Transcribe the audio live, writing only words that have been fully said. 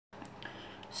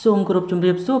សូមគោរពជម្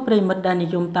រាបសួរប្រិយមិត្តដែលនិ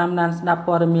យមតាមដានស្ដាប់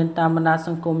ព័ត៌មានតាមបណ្ដាស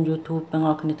ង្គម YouTube ទាំង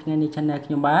អស់គ្នាថ្ងៃនេះ Channel ខ្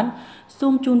ញុំបាទសូ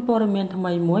មជូនព័ត៌មានថ្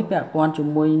មីមួយពាក់ព័ន្ធជា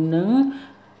មួយនឹង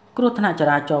គ្រោះថ្នាក់ច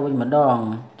រាចរណ៍វិញម្ដង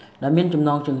ដែលមានចំណ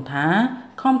ងជើងថា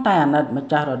ខំតែអាណិតម្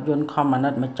ចាស់រថយន្តខំអាណិ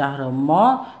តម្ចាស់រ៉ឺម៉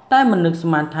កតែមិននឹកស្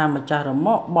មានថាម្ចាស់រ៉ឺ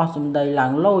ម៉កបោះសម្ដីឡើ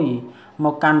ងលុយម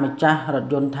កកាន់ម្ចាស់រថ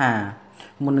យន្តថា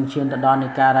មុននឹងឈានទៅដល់នៃ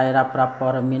ការរាយរាប់ប្រាប់ព័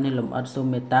ត៌មាននេះលំអិតសូម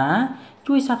មេត្តា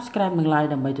ជួយ Subscribe និង Like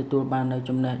ដើម្បីទទួលបាននូវ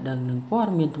ចំណេះដឹងនិងព័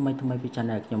ត៌មានថ្មីៗពី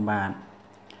Channel ខ្ញុំបាទ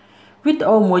វីដេ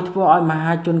អូមួយធ្វើឲ្យម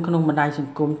ហាជនក្នុងបណ្ដាញស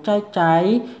ង្គមចែកចាយ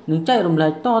និងចែករំលែ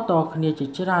កតគ្នាជា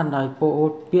ច្រើនដោយពោល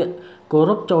ពាក្យគោ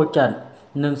រពចូលចិត្ត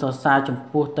និងសរសើរចំ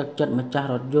ពោះទឹកចិត្តម្ចាស់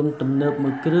រថយន្តទំនើបមួ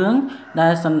យគ្រឿងដែ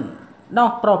លសណ្ដោះ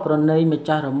ប្រប្រណីម្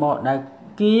ចាស់រ៉ឺម៉កដែល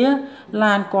គៀ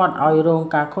ឡានគាត់ឲ្យរង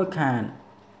ការខូចខាត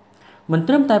មិន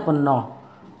ត្រឹមតែប៉ុណ្ណោះ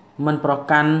មិនប្រ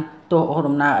កាន់ទោសអូស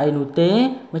ដំណើរអីនោះទេ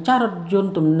ម្ចាស់រថយន្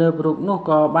តទំនើបរូបនោះ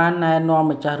ក៏បានណែនាំ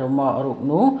ម្ចាស់រ៉ឺម៉ករូប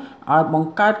នោះឲ្យបង្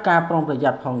កើតការប្រុងប្រយ័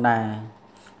ត្នផងដែរ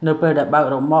នៅពេលដែលបើក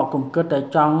រ៉ឺម៉កកុំគិតតែ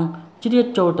ចង់ជ្រៀត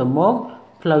ចូលទៅមុខ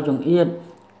ផ្លូវចង្អៀត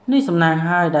នេះសំណាង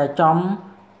ហើយដែលចំ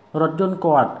រថយន្ត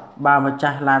គាត់បើម្ចា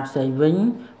ស់ឡានផ្សេងវិញ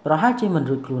ប្រហែលជាមិន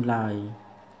រួចខ្លួនឡើយ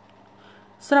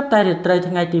ស្រាប់តែរាត្រី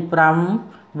ថ្ងៃទី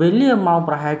5វេលាម៉ោង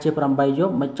ប្រហែលជា8យ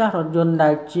ប់ម្ចាស់រថយន្តដែ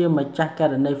លជាម្ចាស់ក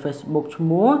រណី Facebook ឈ្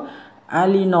មោះ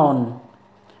Alinon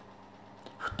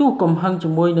ផ្ទុះកំហឹងជា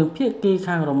មួយនឹងភាគី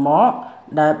ខាងរ៉ឺម៉ក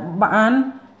ដែលបាន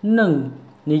នឹង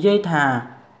និយាយថា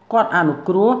គាត់អនុ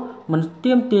គ្រោះមិន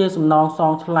ទាមទារសំណងស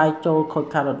ងថ្លៃចូលខូច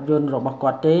ខាតរថយន្តរបស់គា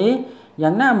ត់ទេ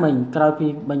យ៉ាងណាមិញក្រោយពី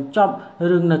បញ្ចប់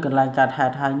រឿងនៅកន្លែងកើតហេ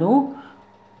តុហើយនោះ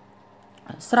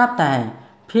ស្រាប់តែ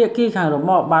ភាគីខាងរ៉ឺ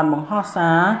ម៉កបានបង្ហោះសា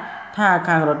រថា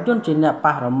ខាងរថយន្តជាអ្នក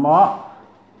ប៉ះរ៉ឺម៉ក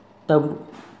ទៅ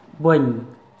វិញ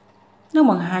និង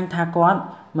បង្ហាញថាគាត់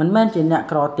មិនមែនជាអ្នក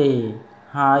ក្រទេ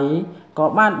ហើយក៏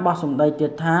បានបោះសម្ដីទៀ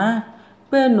តថា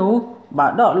ពេលនោះបើ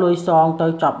ដកលុយសងទៅ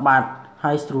ចប់បាត់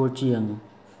ហើយស្រួលជាង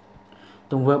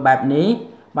ទង្វើបែបនេះ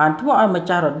បានធ្វើឲ្យម្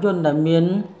ចាស់រថយន្តដែលមាន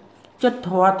ចិត្តធ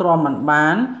ម៌ទ្រាំមិនបា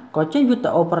នក៏ចេញវីដេ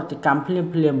អូប្រតិកម្មភ្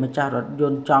លាមម្ចាស់រថយ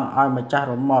ន្តចង់ឲ្យម្ចាស់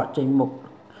រ៉ឺម៉កចេញមុខ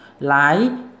ឡាយ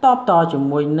តបតជា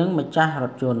មួយនឹងម្ចាស់រ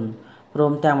ថយន្តព្រ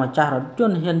មទាំងម្ចាស់រថយ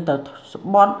ន្តហ៊ានទៅស្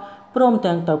បត់ព្រម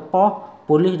ទាំងទៅប៉ោះ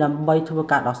ប៉ូលីសដើម្បីធ្វើ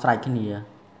ការដោះស្រាយគ្នា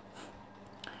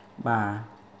បាទ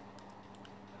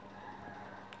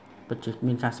ពិតជា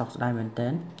មានការសោកស្ដាយមែនទែ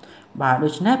នបាទដូ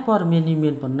ច្នេះព័ត៌មាននេះ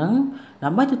មានប៉ុណ្ណឹងដើ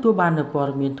ម្បីទទួលបាននូវព័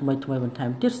ត៌មានថ្មីបន្ថែម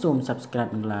ទៀតសូម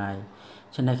Subscribe និង Like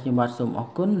Channel ខ្ញុំបាទសូមអរ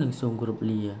គុណនិងសូមគោរព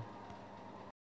លា